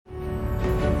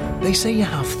They say you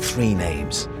have 3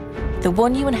 names. The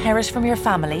one you inherit from your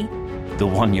family. The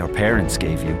one your parents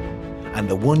gave you. And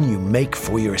the one you make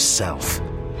for yourself.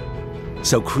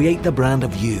 So create the brand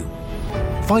of you.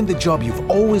 Find the job you've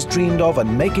always dreamed of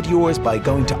and make it yours by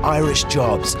going to Irish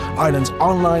Jobs, Ireland's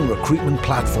online recruitment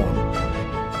platform.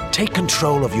 Take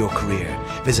control of your career.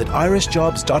 Visit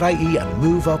irishjobs.ie and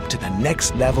move up to the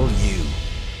next level you.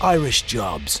 Irish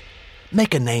Jobs.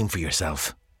 Make a name for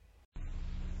yourself.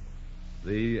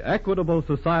 The Equitable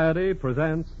Society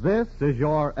presents This Is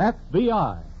Your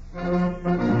FBI.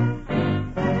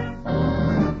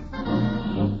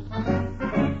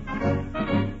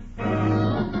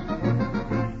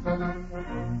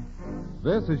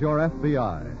 This is Your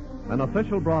FBI, an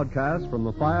official broadcast from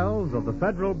the files of the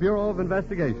Federal Bureau of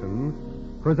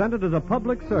Investigation, presented as a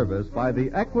public service by the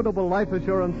Equitable Life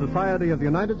Assurance Society of the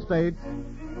United States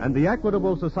and the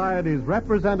Equitable Society's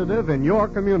representative in your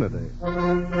community.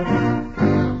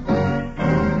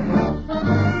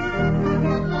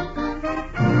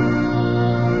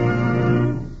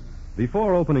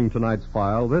 Before opening tonight's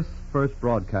file, this first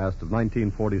broadcast of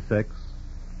 1946,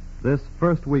 this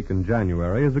first week in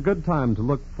January, is a good time to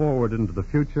look forward into the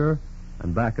future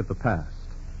and back at the past.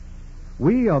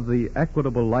 We of the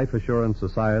Equitable Life Assurance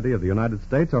Society of the United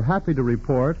States are happy to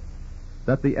report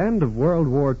that the end of World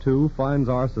War II finds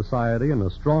our society in a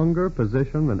stronger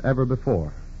position than ever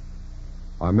before.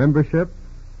 Our membership,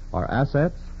 our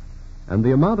assets, and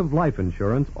the amount of life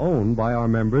insurance owned by our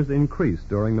members increased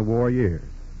during the war years.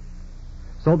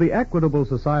 So the Equitable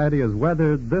Society has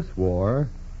weathered this war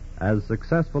as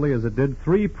successfully as it did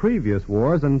 3 previous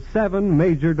wars and 7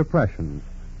 major depressions.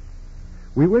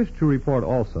 We wish to report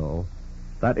also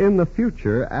that in the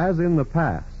future, as in the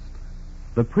past,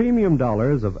 the premium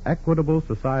dollars of Equitable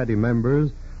Society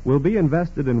members will be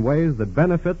invested in ways that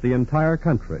benefit the entire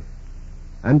country.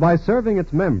 And by serving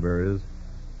its members,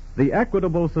 the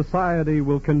Equitable Society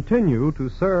will continue to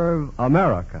serve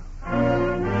America.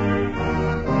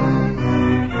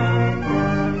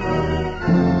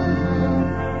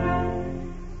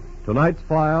 Tonight's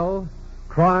file,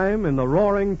 Crime in the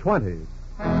Roaring 20's.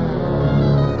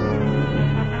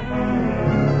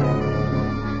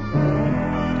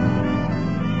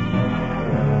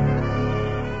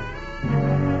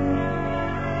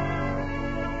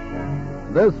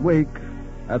 This week,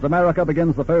 as America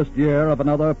begins the first year of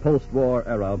another post-war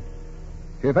era,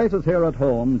 she faces here at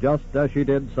home, just as she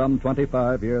did some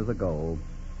 25 years ago,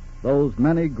 those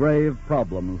many grave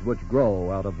problems which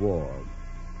grow out of war.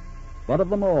 But of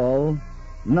them all,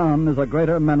 none is a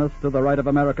greater menace to the right of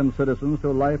American citizens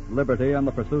to life, liberty, and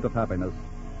the pursuit of happiness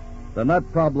than that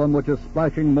problem which is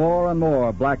splashing more and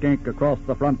more black ink across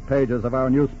the front pages of our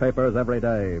newspapers every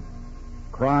day: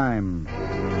 crime.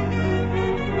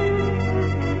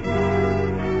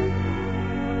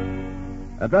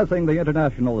 Addressing the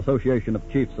International Association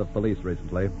of Chiefs of Police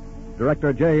recently,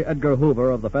 Director J. Edgar Hoover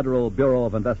of the Federal Bureau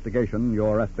of Investigation,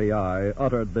 your FBI,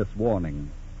 uttered this warning.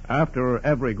 After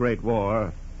every great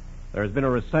war, there has been a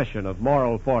recession of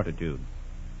moral fortitude.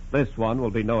 This one will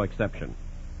be no exception.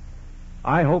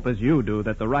 I hope as you do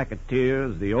that the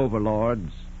racketeers, the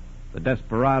overlords, the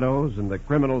desperados, and the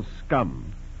criminal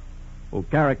scum who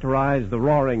characterize the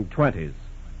Roaring 20's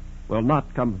will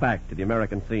not come back to the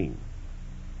American scene.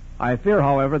 I fear,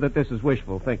 however, that this is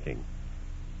wishful thinking.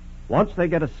 Once they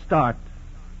get a start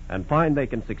and find they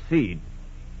can succeed,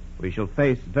 we shall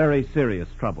face very serious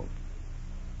trouble.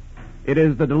 It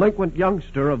is the delinquent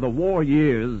youngster of the war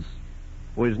years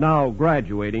who is now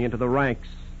graduating into the ranks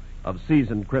of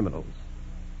seasoned criminals.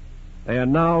 They are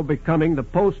now becoming the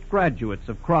postgraduates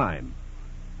of crime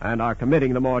and are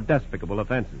committing the more despicable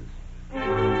offenses.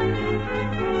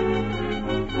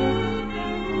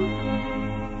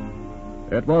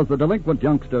 It was the delinquent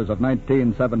youngsters of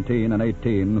 1917 and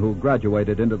 18 who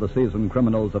graduated into the seasoned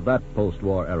criminals of that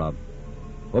post-war era,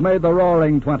 who made the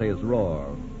Roaring 20's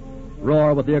roar.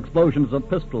 Roar with the explosions of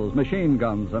pistols, machine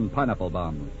guns, and pineapple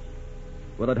bombs.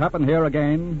 Will it happen here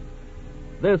again?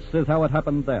 This is how it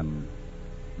happened then.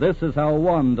 This is how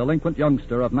one delinquent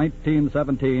youngster of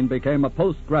 1917 became a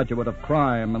postgraduate of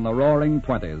crime in the Roaring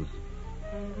 20's.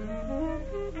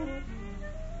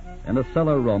 In the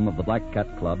cellar room of the Black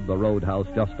Cat Club, the roadhouse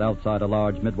just outside a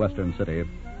large Midwestern city,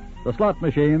 the slot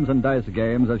machines and dice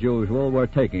games, as usual, were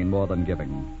taking more than giving.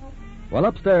 While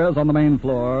upstairs on the main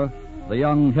floor, the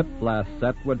young hip blast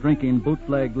set were drinking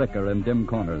bootleg liquor in dim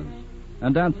corners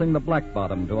and dancing the black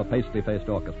bottom to a pasty-faced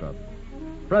orchestra.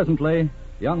 Presently,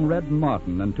 young Red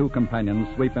Martin and 2 companions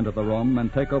sweep into the room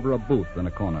and take over a booth in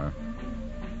a corner.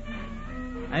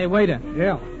 Hey, waiter.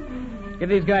 Yeah. Give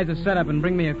these guys a setup and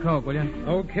bring me a Coke, will you?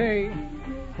 Okay.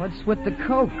 What's with the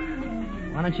Coke?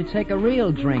 Why don't you take a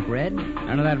real drink, Red?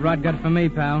 None of that rot gut for me,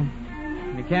 pal.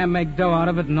 You can't make dough out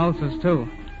of it, and ulcers, too.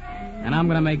 And I'm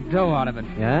gonna make dough out of it.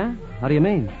 Yeah? How do you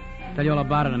mean? Tell you all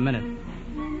about it in a minute.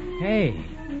 Hey,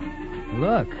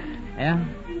 look. Yeah?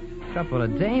 Couple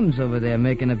of dames over there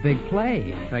making a big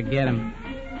play. Forget him.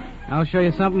 I'll show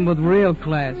you something with real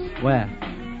class. Where?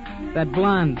 That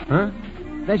blonde. Huh?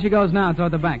 There she goes now,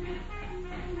 toward the back.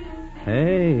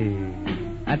 Hey.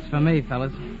 That's for me,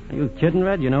 fellas. Are you kidding,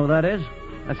 Red? You know who that is?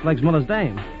 That's Legs Miller's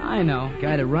dame. I know.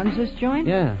 Guy that runs this joint?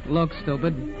 Yeah. Look,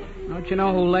 stupid. Don't you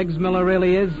know who Legs Miller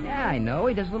really is? Yeah, I know.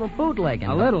 He does a little bootlegging.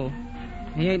 A little?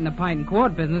 He ain't in the pint and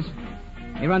quart business.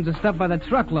 He runs the stuff by the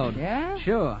truckload. Yeah?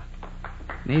 Sure.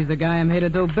 And he's the guy I'm here to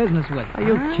do business with. Are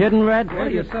you kidding, Red? What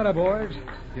do you set up, boys?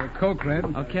 Your Coke, Red.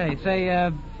 Okay, say,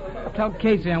 tell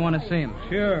Casey I want to see him.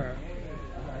 Sure.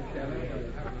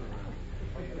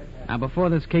 Now, before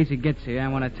this Casey gets here, I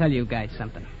want to tell you guys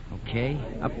something. Okay.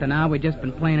 Up to now, we've just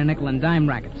been playing a nickel and dime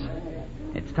rackets.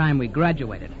 It's time we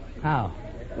graduated. How?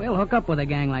 We'll hook up with a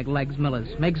gang like Legs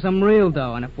Miller's, make some real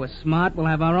dough, and if we're smart, we'll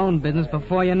have our own business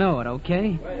before you know it,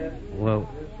 okay? Well,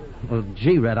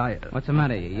 gee, Red, What's the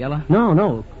matter, you yellow? No,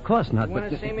 of course not. You want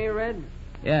to see me, Red?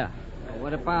 Yeah.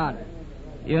 What about?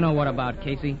 You know what about,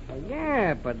 Casey?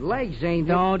 Yeah, but Legs ain't...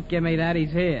 Don't give me that.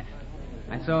 He's here.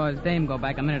 I saw his dame go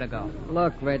back a minute ago.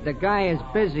 Look, Red, the guy is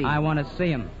busy. I want to see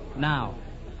him. Now.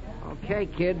 Okay,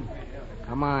 kid.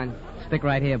 Come on. Stick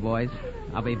right here, boys.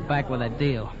 I'll be back with a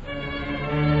deal.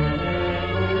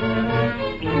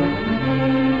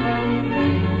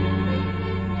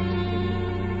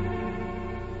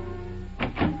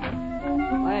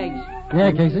 Legs.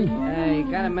 Yeah, Casey? Hey,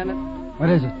 got a minute? What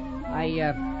is it?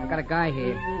 I got a guy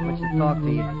here. Wants to talk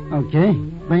to you. Okay.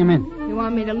 Bring him in. You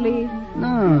want me to leave?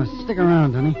 No, stick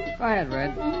around, honey. Go ahead,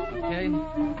 Red. Okay.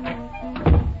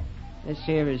 This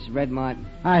here is Red Martin.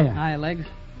 Hiya. Hi, Legs.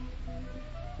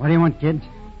 What do you want, kid?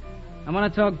 I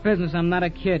want to talk business. I'm not a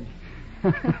kid.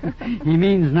 He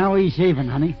means now he's shaving,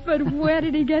 honey. But where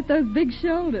did he get those big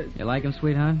shoulders? You like him,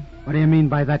 sweetheart? What do you mean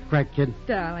by that crack, kid?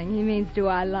 Darling, he means do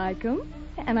I like him?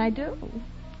 And I do.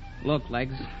 Look,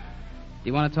 Legs. Do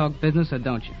you want to talk business or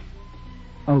don't you?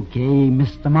 Okay,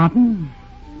 Mr. Martin.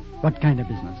 What kind of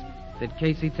business? Did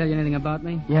Casey tell you anything about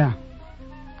me? Yeah.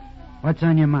 What's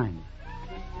on your mind?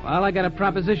 Well, I got a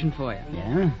proposition for you.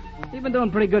 Yeah? You've been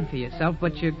doing pretty good for yourself,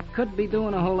 but you could be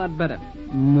doing a whole lot better.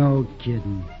 No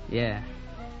kidding. Yeah.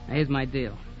 Now, here's my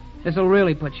deal. This'll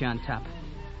really put you on top.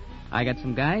 I got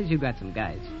some guys, you got some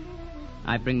guys.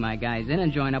 I bring my guys in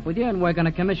and join up with you and work on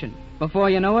a commission. Before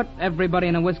you know it, everybody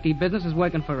in the whiskey business is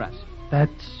working for us.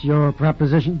 That's your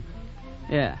proposition?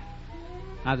 Yeah.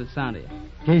 How's it sound to you?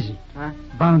 Casey. Huh?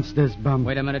 Bounce this bum.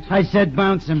 Wait a minute. I said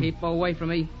bounce him. Keep away from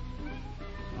me.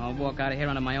 I'll walk out of here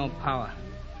under my own power.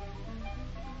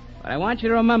 But I want you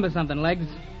to remember something, Legs.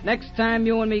 Next time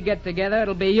you and me get together,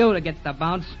 it'll be you that gets the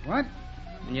bounce. What?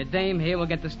 And your dame here will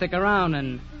get to stick around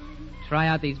and try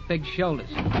out these big shoulders.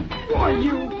 Boy,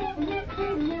 you...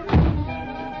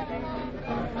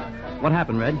 What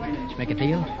happened, Red? Did you make a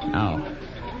deal? No.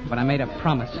 But I made a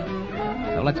promise.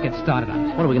 So let's get started on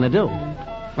it. What are we going to do?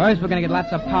 First, we're going to get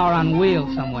lots of power on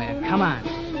wheels somewhere. Come on.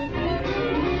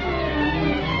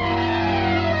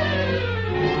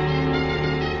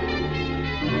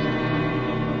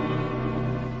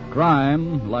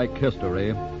 Crime, like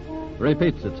history,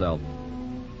 repeats itself.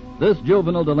 This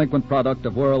juvenile delinquent product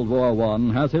of World War I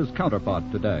has his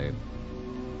counterpart today.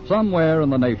 Somewhere in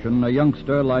the nation, a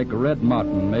youngster like Red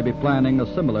Martin may be planning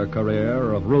a similar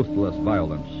career of ruthless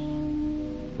violence.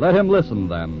 Let him listen,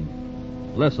 then.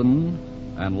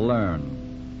 Listen and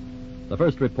learn. The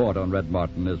first report on Red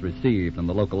Martin is received in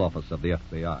the local office of the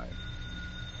FBI.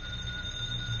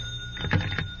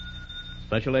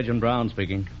 Special Agent Brown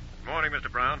speaking. Morning,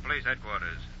 Mr. Brown, police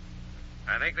headquarters.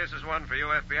 I think this is one for you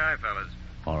FBI fellas.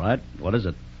 All right. What is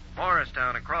it?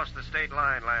 Morristown across the state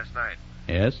line last night.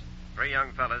 Yes? 3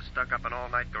 young fellas stuck up an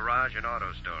all-night garage and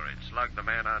auto storage, slugged the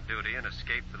man on duty, and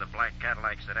escaped with a black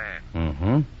Cadillac sedan.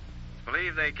 Mm-hmm. It's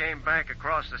believed they came back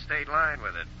across the state line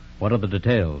with it. What are the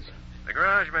details? The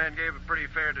garage man gave a pretty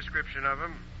fair description of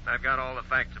him. I've got all the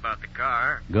facts about the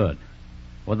car. Good.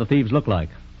 What do the thieves look like?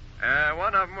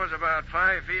 One of them was about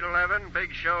 5 feet 11,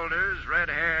 big shoulders, red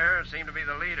hair, seemed to be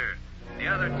the leader. The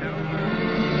other two...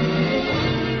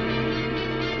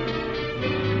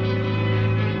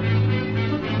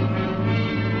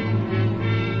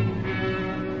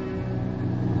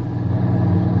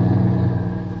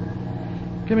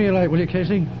 Give me a light, will you,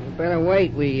 Casey? You better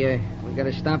wait. We got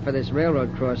to stop for this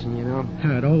railroad crossing, you know.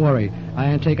 Don't worry. I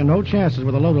ain't taking no chances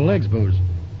with a load of Legs booze.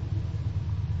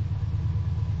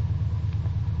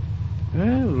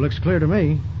 Well, looks clear to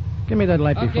me. Give me that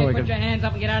light Okay, before we put go. your hands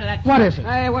up and get out of that What truck. is it?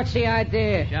 Hey, what's the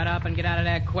idea? Shut up and get out of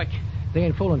there quick. They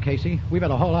ain't fooling, Casey. We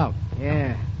better haul out.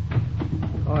 Yeah.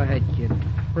 Go ahead, kid.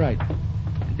 Right.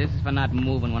 And this is for not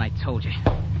moving when I told you.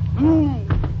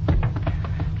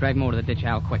 Drag him over to the ditch,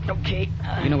 Al, quick. Okay.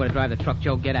 You know where to drive the truck,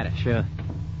 Joe. Get at it. Sure.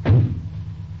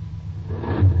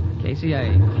 Casey,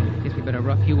 I guess we better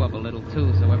rough you up a little,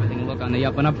 too, so everything will look on the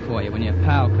up and up for you when your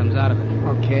pal comes out of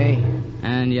it. Okay.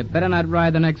 And you better not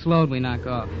ride the next load we knock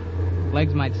off.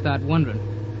 Legs might start wondering.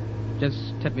 Just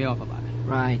tip me off about it.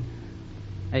 Right.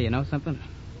 Hey, you know something?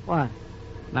 What?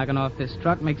 Knocking off this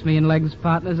truck makes me and Legs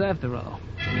partners after all.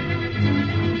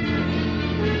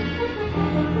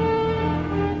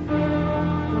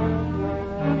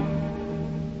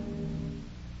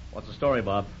 What's the story,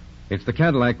 Bob? It's the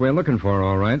Cadillac we're looking for,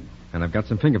 all right. And I've got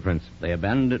some fingerprints. They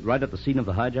abandoned it right at the scene of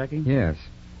the hijacking? Yes.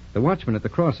 The watchman at the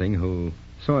crossing who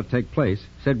saw it take place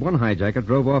said one hijacker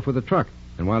drove off with a truck.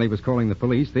 And while he was calling the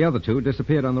police, the other two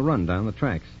disappeared on the run down the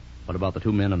tracks. What about the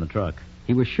two men in the truck?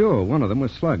 He was sure one of them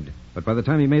was slugged. But by the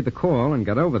time he made the call and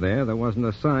got over there wasn't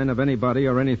a sign of anybody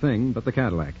or anything but the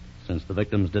Cadillac. Since the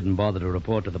victims didn't bother to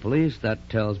report to the police, that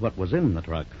tells what was in the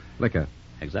truck. Liquor.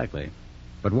 Exactly.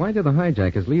 But why did the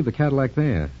hijackers leave the Cadillac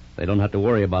there? They don't have to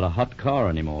worry about a hot car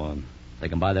anymore. They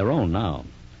can buy their own now.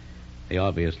 They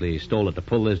obviously stole it to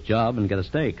pull this job and get a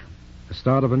stake. The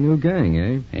start of a new gang,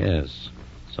 eh? Yes.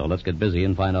 So let's get busy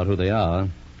and find out who they are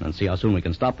and see how soon we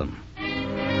can stop them.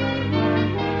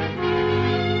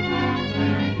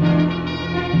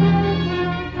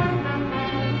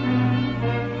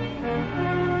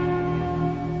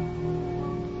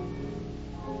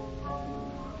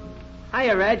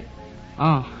 Hiya, Red.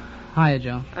 Oh, hiya,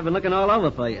 Joe. I've been looking all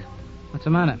over for you. What's the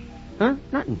matter? Huh?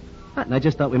 Nothing. I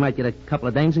just thought we might get a couple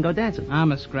of dames and go dancing.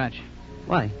 I'm a scratch.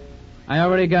 Why? I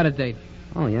already got a date.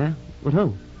 Oh, yeah? With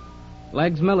who?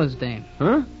 Legs Miller's dame.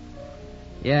 Huh?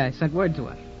 Yeah, I sent word to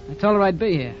her. I told her I'd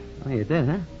be here. Oh, you did,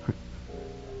 huh?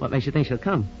 What makes you think she'll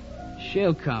come?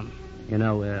 She'll come. You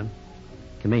know,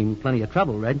 can mean plenty of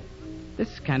trouble, Red.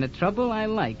 This kind of trouble I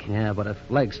like. Yeah, but if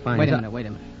Legs finds Wait a out...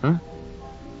 minute. Huh?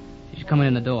 She's coming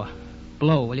in the door.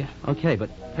 Blow, will you? Okay, but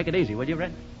take it easy, will you,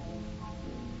 Red?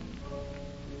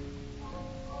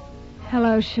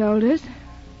 Hello, Shoulders.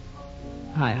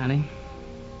 Hi, honey.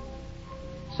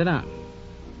 Sit down.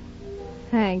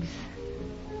 Thanks.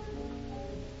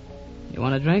 You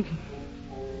want a drink?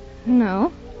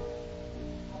 No.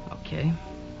 Okay.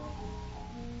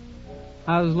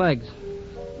 How's Legs?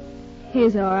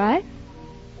 He's all right.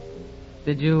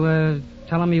 Did you,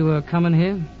 tell him you were coming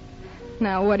here?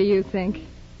 Now, what do you think?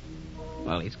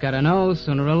 Well, he's got to know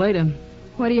sooner or later.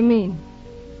 What do you mean?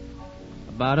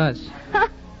 About us.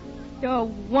 You're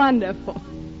wonderful.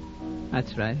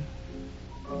 That's right.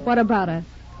 What about us?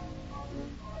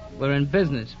 We're in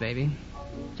business, baby.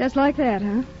 Just like that,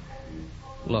 huh?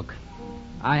 Look,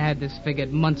 I had this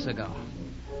figured months ago.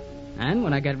 And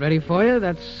when I got ready for you,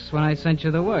 that's when I sent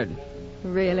you the word.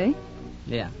 Really?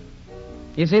 Yeah.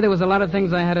 You see, there was a lot of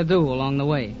things I had to do along the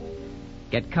way.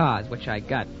 Get cars, which I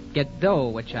got. Get dough,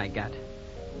 which I got.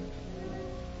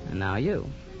 And now you.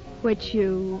 Which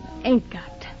you ain't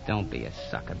got. Don't be a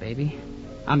sucker, baby.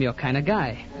 I'm your kind of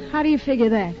guy. How do you figure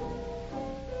that?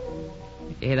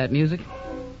 You hear that music?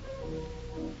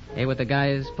 Hear what the guy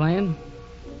is playing?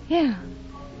 Yeah.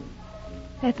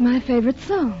 That's my favorite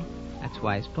song. That's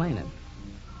why he's playing it.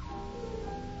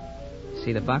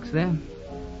 See the box there?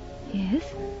 Yes?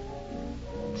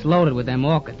 It's loaded with them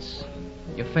orchids.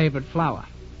 Your favorite flower.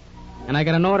 And I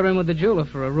got an order in with the jeweler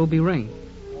for a ruby ring.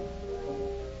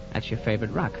 That's your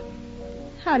favorite rock.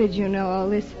 How did you know all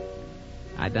this?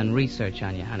 I done research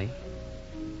on you, honey.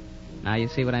 Now you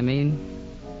see what I mean?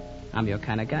 I'm your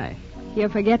kind of guy. You're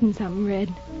forgetting something, Red.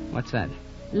 What's that?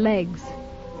 Legs.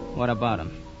 What about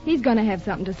him? He's gonna have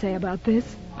something to say about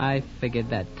this. I figured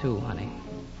that too, honey.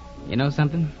 You know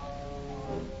something?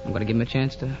 I'm gonna give him a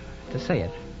chance to say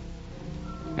it.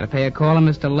 Gotta pay a call to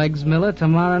Mr. Legs Miller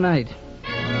tomorrow night.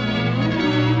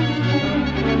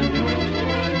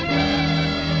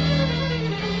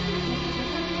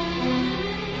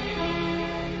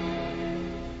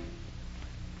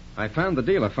 I found the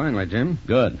dealer finally, Jim.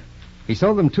 Good. He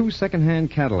sold them 2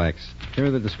 second-hand Cadillacs. Here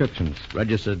are the descriptions.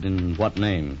 Registered in what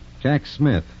name? Jack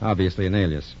Smith, obviously an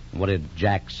alias. What did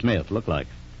Jack Smith look like?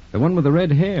 The one with the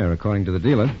red hair, according to the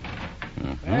dealer.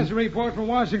 There's a report from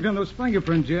Washington. Those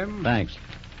fingerprints, Jim. Thanks.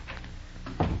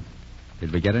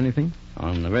 Did we get anything?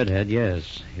 On the redhead,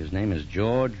 yes. His name is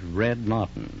George Red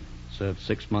Martin. Served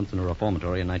 6 months in a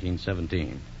reformatory in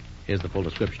 1917. Here's the full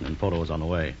description, and photos on the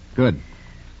way. Good.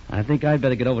 I think I'd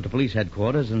better get over to police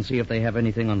headquarters and see if they have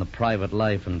anything on the private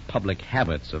life and public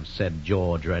habits of said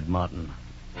George Red Martin.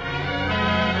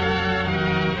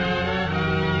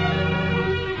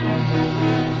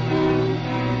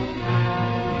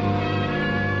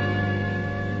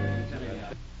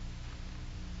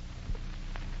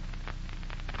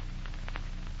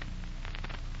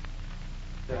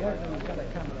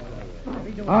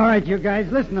 All right, you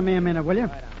guys, listen to me a minute, will you?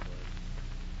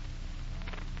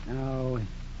 Now,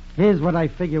 here's what I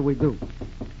figure we do.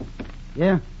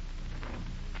 Yeah?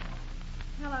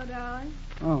 Hello, darling.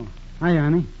 Oh, hi,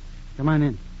 honey. Come on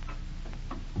in.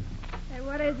 Hey,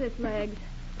 what is this, Legs?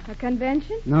 A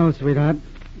convention? No, sweetheart.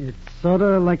 It's sort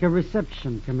of like a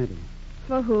reception committee.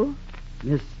 For who?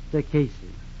 Mr. Casey.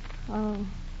 Oh,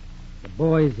 The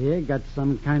boys here got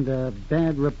some kind of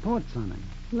bad reports on him.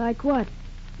 like what?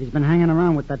 He's been hanging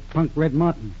around with that punk Red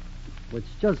Martin, which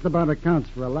just about accounts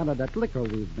for a lot of that liquor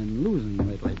we've been losing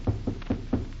lately.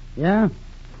 Yeah?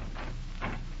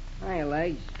 Hi,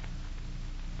 Legs.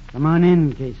 Come on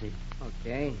in, Casey.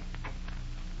 Okay.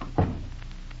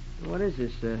 What is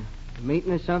this, a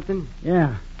meeting or something?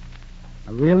 Yeah.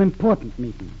 A real important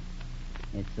meeting.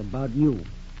 It's about you.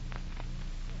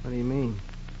 What do you mean?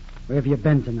 Where have you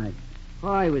been tonight?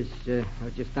 Oh, I was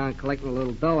just down collecting a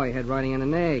little dough I had riding on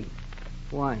an egg.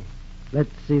 Why?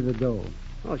 Let's see the dough.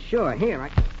 Oh, sure. Here,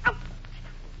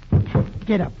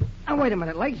 Get up. Oh, wait a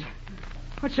minute, Legs.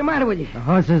 What's the matter with you? The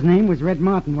horse's name was Red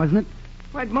Martin, wasn't it?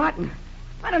 Red Martin.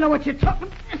 I don't know what you're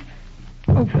talking...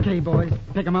 Okay, boys.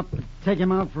 Pick him up. Take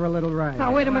him out for a little ride.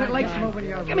 Now, wait a minute, Legs.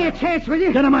 Give me a chance, will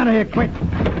you? Get him out of here, quick.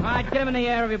 All right, get him in the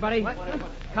air, everybody.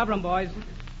 Cover him, boys.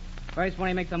 First one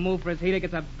he makes a move for his heater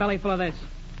gets a belly full of this.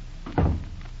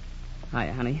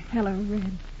 Hiya, honey. Hello,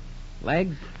 Red.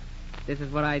 Legs, this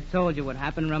is what I told you would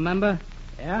happen, remember?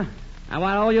 Yeah? I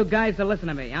want all you guys to listen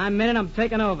to me. I'm in and I'm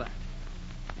taking over.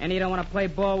 Any of you don't want to play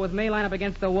ball with me, line up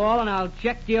against the wall, and I'll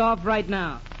check you off right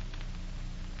now.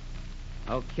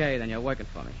 Okay, then you're working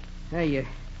for me. Hey,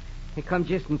 you come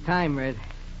just in time, Red.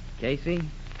 Casey,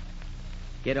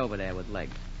 get over there with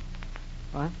Legs.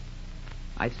 What?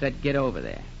 I said get over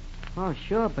there. Oh,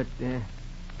 sure, but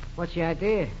what's your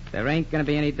idea? There ain't going to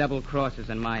be any double crosses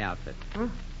in my outfit. Huh?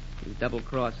 You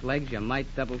double-cross Legs, you might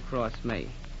double-cross me.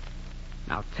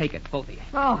 Now take it, both of you.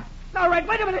 Oh, all right,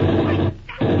 wait a minute.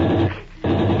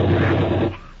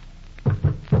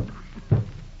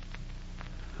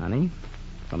 Honey,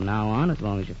 from now on, as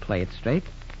long as you play it straight,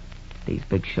 these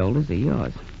big shoulders are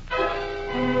yours.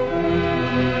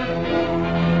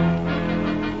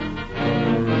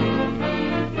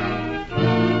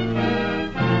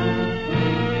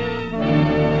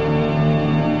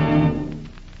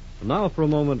 Now, for a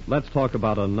moment, let's talk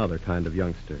about another kind of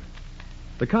youngster.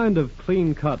 The kind of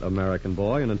clean-cut American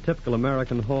boy in a typical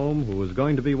American home who is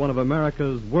going to be one of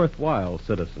America's worthwhile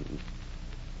citizens.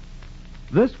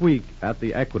 This week at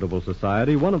the Equitable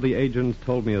Society, one of the agents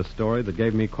told me a story that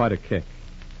gave me quite a kick.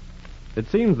 It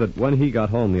seems that when he got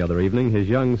home the other evening, his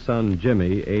young son,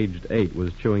 Jimmy, aged 8,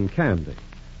 was chewing candy.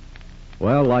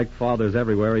 Well, like fathers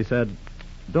everywhere, he said,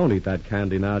 "Don't eat that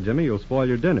candy now, Jimmy. You'll spoil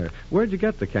your dinner. Where'd you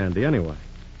get the candy anyway?"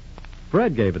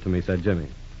 "Fred gave it to me," said Jimmy.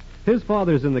 "His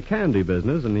father's in the candy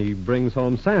business, and he brings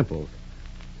home samples."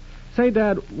 "Say,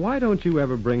 Dad, why don't you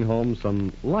ever bring home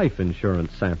some life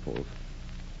insurance samples?"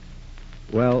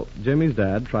 Well, Jimmy's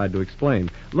dad tried to explain.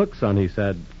 "Look, son," he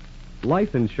said,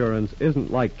 "life insurance isn't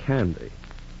like candy.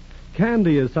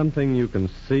 Candy is something you can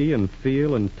see and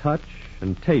feel and touch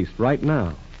and taste right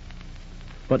now.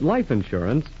 But life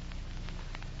insurance...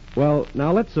 Well,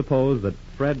 now let's suppose that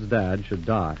Fred's dad should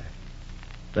die.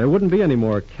 There wouldn't be any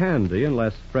more candy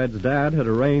unless Fred's dad had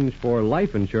arranged for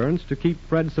life insurance to keep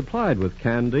Fred supplied with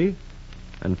candy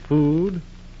and food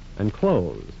and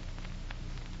clothes."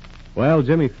 Well,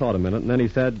 Jimmy thought a minute, and then he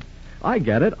said, I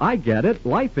get it.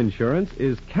 Life insurance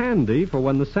is candy for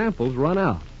when the samples run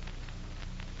out."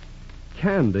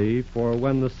 Candy for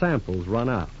when the samples run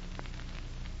out.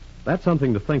 That's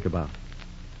something to think about.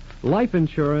 Life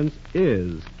insurance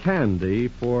is candy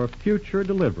for future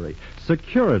delivery,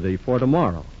 security for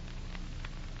tomorrow.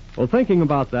 Well, thinking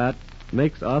about that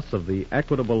makes us of the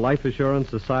Equitable Life Assurance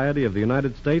Society of the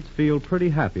United States feel pretty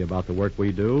happy about the work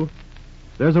we do.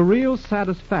 There's a real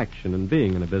satisfaction in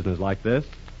being in a business like this.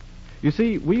 You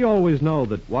see, we always know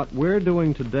that what we're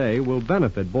doing today will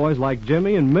benefit boys like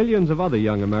Jimmy and millions of other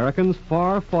young Americans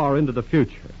far, far into the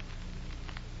future.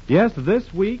 Yes,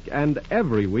 this week and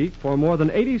every week for more than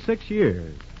 86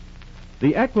 years,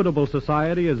 the Equitable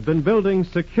Society has been building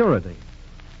security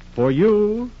for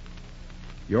you,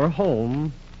 your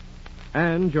home,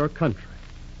 and your country.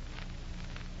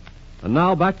 And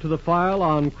now back to the file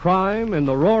on crime in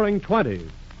the Roaring 20s.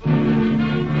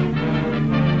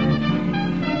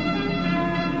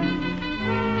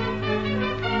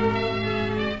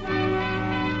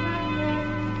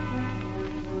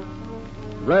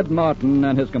 Red Martin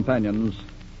and his companions,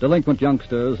 delinquent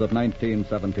youngsters of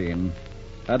 1917,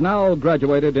 had now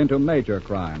graduated into major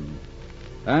crime.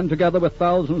 And together with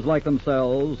thousands like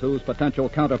themselves, whose potential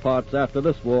counterparts after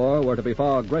this war were to be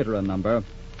far greater in number,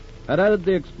 had added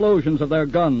the explosions of their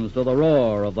guns to the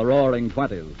roar of the roaring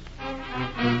 20s.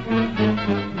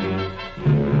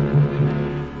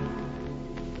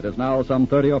 It is now some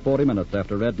 30 or 40 minutes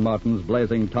after Red Martin's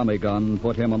blazing Tommy gun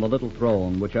put him on the little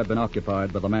throne which had been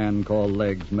occupied by the man called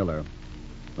Legs Miller.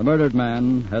 The murdered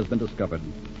man has been discovered.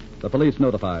 The police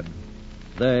notified.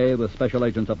 They, with special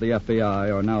agents of the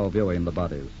FBI, are now viewing the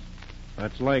bodies.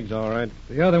 That's Legs, all right.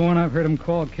 The other one I've heard him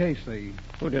call Casey.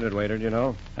 Who did it, waiter, do you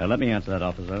know? Let me answer that,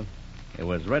 officer. It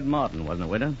was Red Martin, wasn't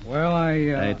it, waiter? Well,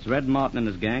 It's Red Martin and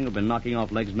his gang who've been knocking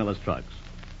off Legs Miller's trucks.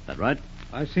 Is that right?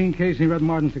 I seen Casey and Red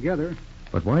Martin together.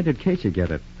 But why did Casey get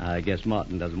it? I guess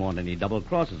Martin doesn't want any double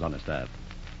crosses on his staff.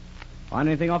 Find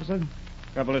anything, officer?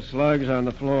 Couple of slugs on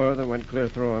the floor that went clear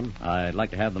through him. I'd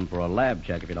like to have them for a lab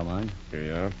check, if you don't mind. Here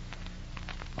you are.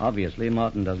 Obviously,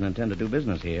 Martin doesn't intend to do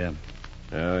business here.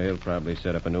 Oh, he'll probably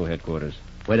set up a new headquarters.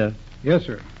 Waiter, Yes,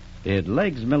 sir. did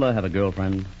Legs Miller have a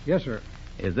girlfriend? Yes, sir.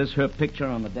 Is this her picture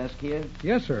on the desk here?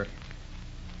 Yes, sir.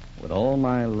 With all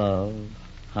my love,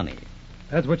 Honey.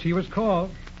 That's what she was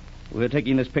called. We're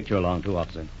taking this picture along, too,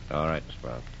 officer. All right,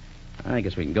 Sprout. I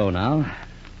guess we can go now.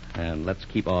 And let's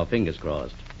keep our fingers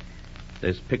crossed.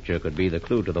 This picture could be the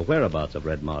clue to the whereabouts of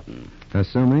Red Martin.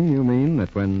 Assuming you mean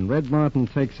that when Red Martin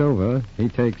takes over, he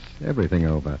takes everything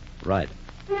over. Right.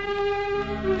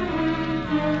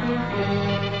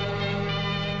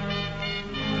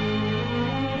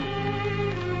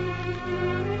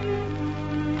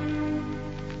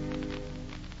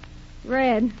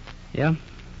 Red, Yeah?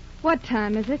 what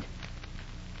time is it?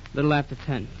 Little after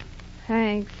 10.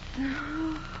 Thanks.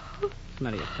 What's the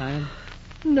matter, you tired?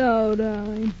 No,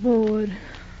 darling. Bored.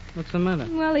 What's the matter?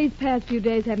 Well, these past few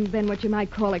days haven't been what you might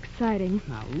call exciting.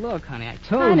 Now, look, honey, I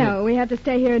told you. I know. We have to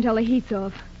stay here until the heat's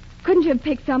off. Couldn't you have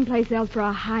picked someplace else for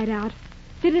a hideout?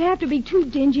 Did it have to be 2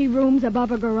 dingy rooms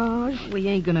above a garage? We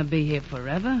ain't gonna be here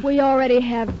forever. We already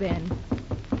have been.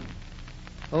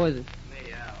 Who is it?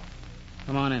 Me, Al.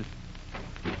 Come on in.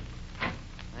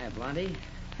 Hiya, Blondie.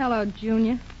 Hello,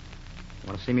 Junior.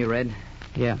 Want to see me, Red?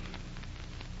 Yeah.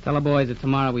 Tell the boys that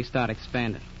tomorrow we start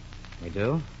expanding. We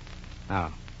do?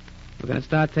 How? We're gonna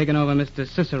start taking over Mr.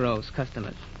 Cicero's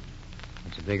customers.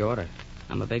 That's a big order.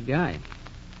 I'm a big guy.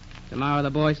 Tomorrow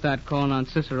the boys start calling on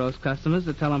Cicero's customers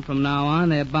to tell them from now on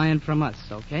they're buying from us,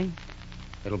 okay?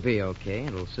 It'll be okay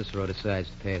until Cicero decides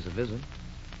to pay us a visit.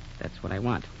 That's what I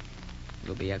want.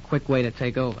 It'll be a quick way to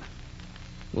take over.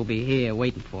 We'll be here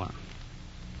waiting for him.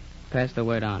 Pass the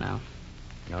word on, Al.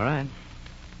 All right.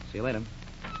 See you later.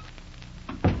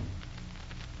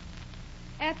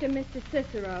 After Mr.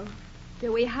 Cicero,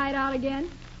 do we hide out again?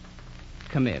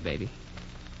 Come here, baby.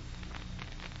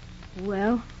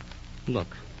 Well,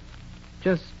 Look,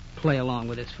 just play along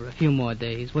with us for a few more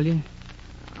days, will you?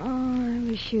 oh, I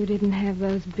wish you didn't have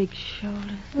those big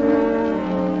shoulders.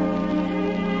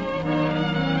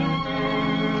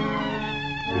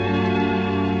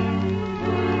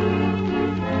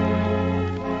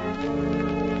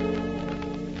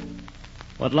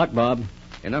 What luck, Bob?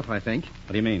 Enough, I think.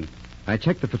 What do you mean? I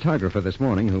checked the photographer this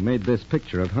morning who made this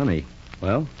picture of Honey.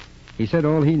 Well? He said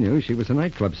all he knew, she was a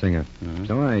nightclub singer. Uh-huh.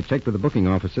 So I checked with the booking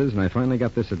offices, and I finally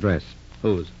got this address.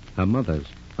 Whose? Her mother's,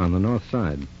 on the north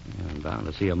side. I'm bound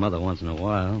to see her mother once in a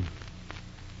while.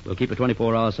 We'll keep a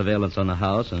 24-hour surveillance on the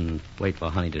house and wait for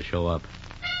Honey to show up.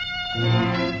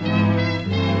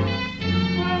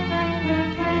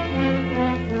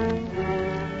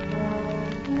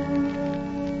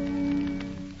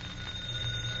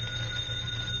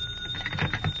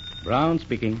 Brown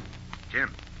speaking.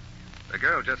 Jim, the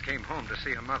girl just came home to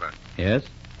see her mother. Yes?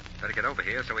 Better get over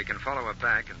here so we can follow her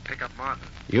back and pick up Martin.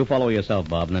 You follow yourself,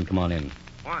 Bob, and then come on in.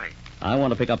 Why? I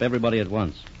want to pick up everybody at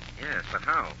once. Yes, but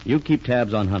how? You keep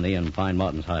tabs on Honey and find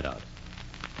Martin's hideout.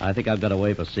 I think I've got a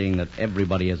way for seeing that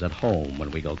everybody is at home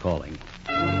when we go calling.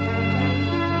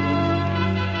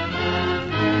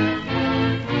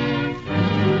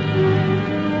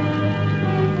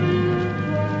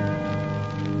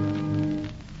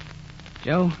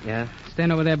 Joe? Yeah?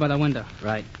 Stand over there by the window.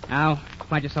 Right. Al,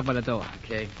 find yourself by the door.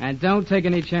 Okay. And don't take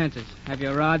any chances. Have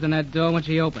your rods on that door when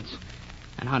she opens.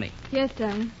 And, honey, Yes,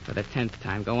 darling. for the 10th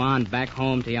time, go on back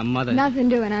home to your mother. Nothing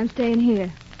doing. I'm staying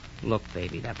here. Look,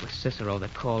 baby, that was Cicero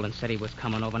that called and said he was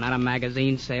coming over, not a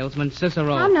magazine salesman.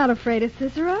 Cicero. I'm not afraid of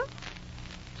Cicero.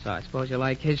 So I suppose you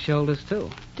like his shoulders, too.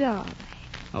 Darling.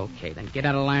 Okay, then get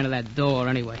out of line of that door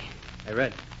anyway. Hey,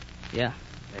 Red. Yeah.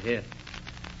 Right here.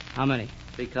 How many?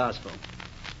 3 cars full.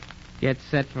 Get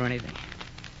set for anything.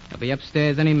 They'll be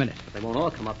upstairs any minute. But they won't all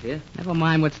come up here. Never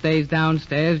mind what stays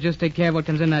downstairs. Just take care of what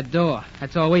comes in that door.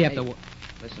 That's all we have Hey. to...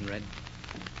 Listen, Red.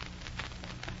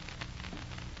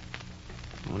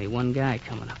 Only one guy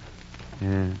coming up.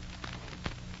 Yeah.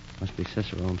 Must be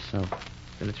Cicero himself.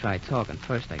 Gonna try talking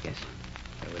first, I guess.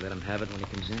 Shall we let him have it when he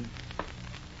comes in?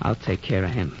 I'll take care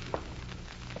of him.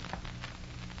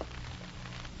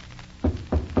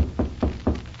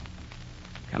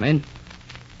 Come in.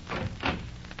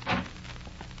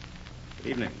 Good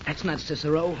evening. That's not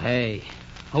Cicero. Hey.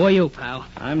 Who are you, pal?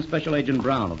 I'm Special Agent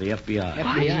Brown of the FBI.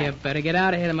 FBI? You better get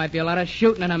out of here. There might be a lot of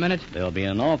shooting in a minute. There'll be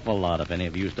an awful lot if any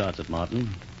of you starts it, Martin.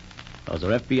 Those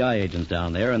are FBI agents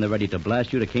down there, and they're ready to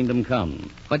blast you to kingdom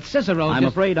come. But Cicero... I'm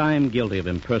afraid I'm guilty of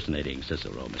impersonating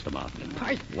Cicero, Mr. Martin.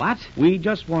 What? We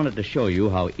just wanted to show you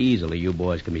how easily you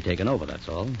boys can be taken over, that's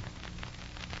all.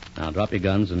 Now, drop your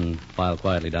guns and file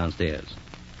quietly downstairs.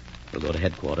 We'll go to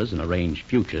headquarters and arrange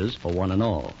futures for one and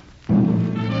all.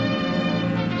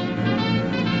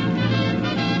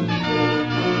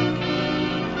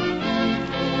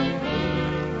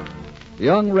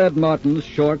 Young Red Martin's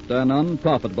short and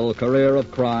unprofitable career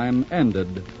of crime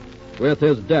ended with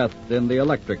his death in the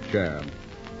electric chair.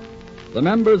 The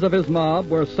members of his mob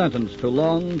were sentenced to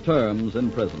long terms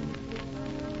in prison.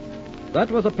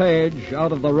 That was a page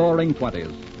out of the Roaring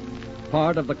 20's,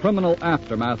 part of the criminal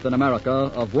aftermath in America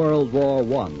of World War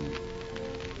I.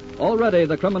 Already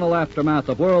the criminal aftermath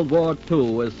of World War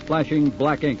II is splashing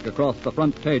black ink across the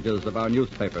front pages of our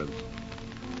newspapers.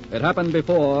 It happened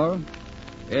before.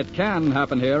 It can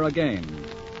happen here again.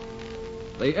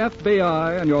 The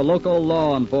FBI and your local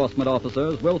law enforcement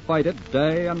officers will fight it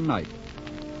day and night.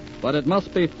 But it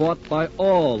must be fought by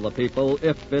all the people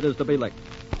if it is to be licked.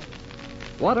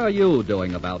 What are you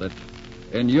doing about it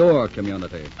in your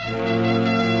community?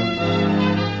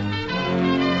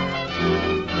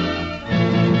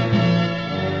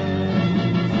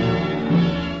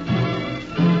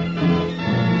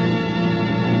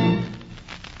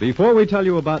 Before we tell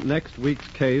you about next week's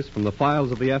case from the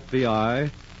files of the FBI,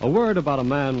 a word about a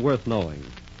man worth knowing.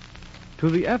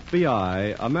 To the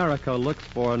FBI, America looks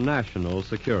for national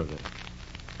security.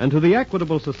 And to the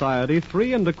Equitable Society,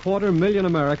 3.25 million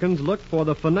Americans look for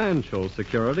the financial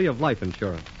security of life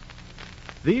insurance.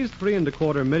 These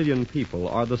 3.25 million people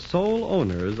are the sole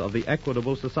owners of the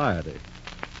Equitable Society.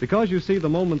 Because, you see, the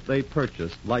moment they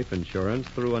purchased life insurance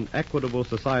through an Equitable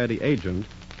Society agent,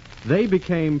 they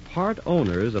became part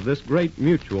owners of this great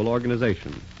mutual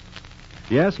organization.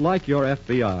 Yes, like your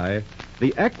FBI,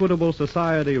 the Equitable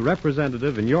Society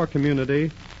representative in your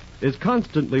community is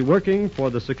constantly working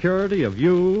for the security of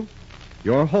you,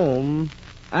 your home,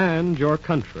 and your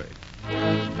country.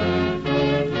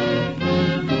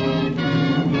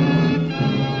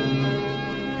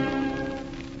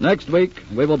 Next week,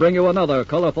 we will bring you another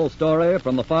colorful story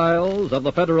from the files of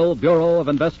the Federal Bureau of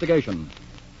Investigation.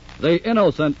 The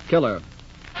Innocent Killer.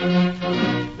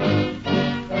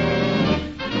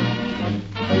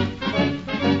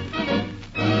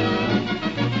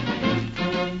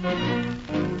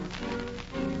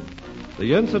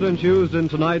 The incidents used in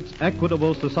tonight's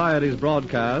Equitable Society's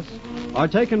broadcast are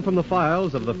taken from the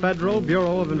files of the Federal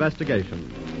Bureau of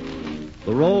Investigation.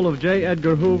 The role of J.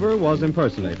 Edgar Hoover was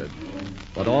impersonated,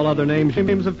 but all other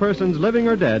names of persons living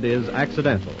or dead is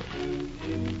accidental.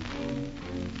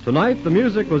 Tonight, the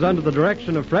music was under the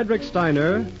direction of Frederick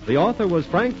Steiner, the author was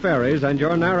Frank Ferries, and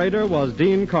your narrator was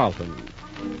Dean Carlton.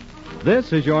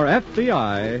 This is Your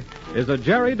FBI is a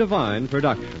Jerry Devine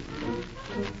production.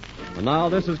 And now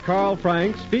this is Carl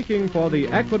Frank speaking for the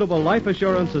Equitable Life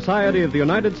Assurance Society of the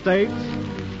United States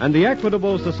and the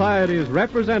Equitable Society's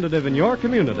representative in your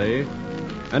community,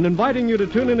 and inviting you to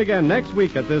tune in again next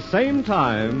week at this same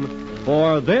time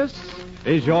for This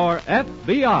is Your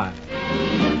FBI.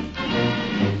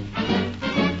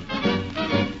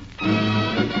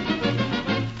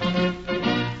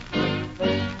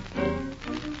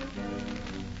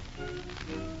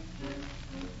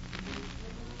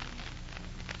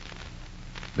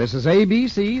 This is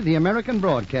ABC, the American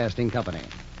Broadcasting Company.